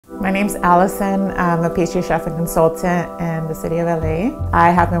My name's Allison. I'm a pastry chef and consultant in the city of LA. I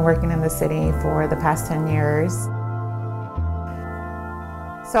have been working in the city for the past 10 years.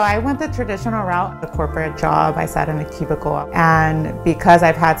 So I went the traditional route, the corporate job. I sat in a cubicle, and because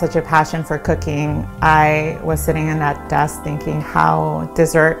I've had such a passion for cooking, I was sitting in that desk thinking how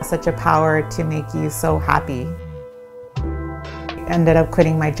dessert has such a power to make you so happy. Ended up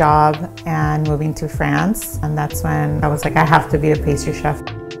quitting my job and moving to France, and that's when I was like, I have to be a pastry chef.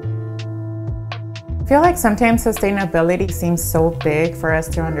 I feel like sometimes sustainability seems so big for us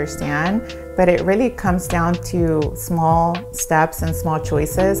to understand, but it really comes down to small steps and small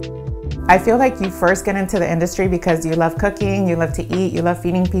choices. I feel like you first get into the industry because you love cooking, you love to eat, you love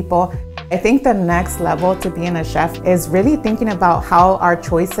feeding people. I think the next level to being a chef is really thinking about how our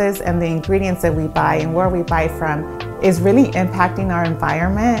choices and the ingredients that we buy and where we buy from is really impacting our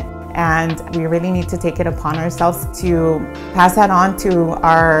environment. And we really need to take it upon ourselves to pass that on to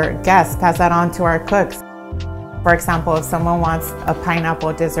our guests, pass that on to our cooks. For example, if someone wants a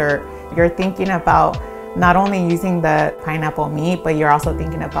pineapple dessert, you're thinking about not only using the pineapple meat, but you're also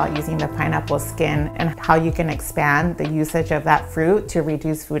thinking about using the pineapple skin and how you can expand the usage of that fruit to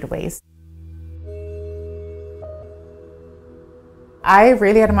reduce food waste. I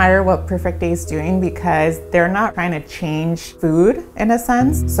really admire what Perfect Day is doing because they're not trying to change food in a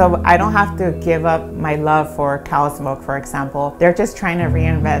sense. So I don't have to give up my love for cow's milk, for example. They're just trying to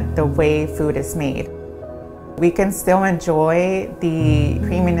reinvent the way food is made. We can still enjoy the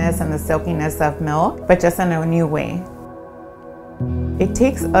creaminess and the silkiness of milk, but just in a new way. It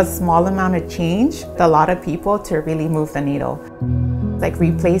takes a small amount of change, a lot of people, to really move the needle. Like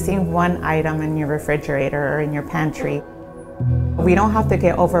replacing one item in your refrigerator or in your pantry. We don't have to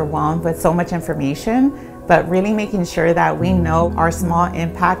get overwhelmed with so much information, but really making sure that we know our small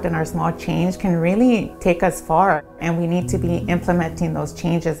impact and our small change can really take us far. And we need to be implementing those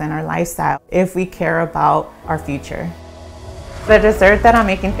changes in our lifestyle if we care about our future. The dessert that I'm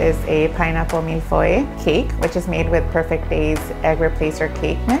making is a pineapple mille-feuille cake, which is made with Perfect Day's egg replacer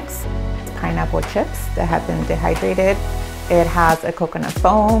cake mix. It's pineapple chips that have been dehydrated. It has a coconut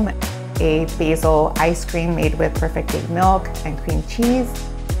foam, a basil ice cream made with Perfect Day milk and cream cheese.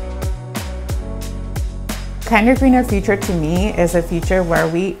 Kinder Greener future to me is a future where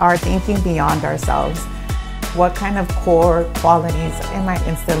we are thinking beyond ourselves. What kind of core qualities am I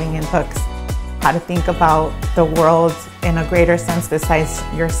instilling in cooks? How to think about the world in a greater sense besides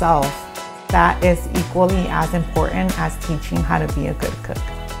yourself. That is equally as important as teaching how to be a good cook.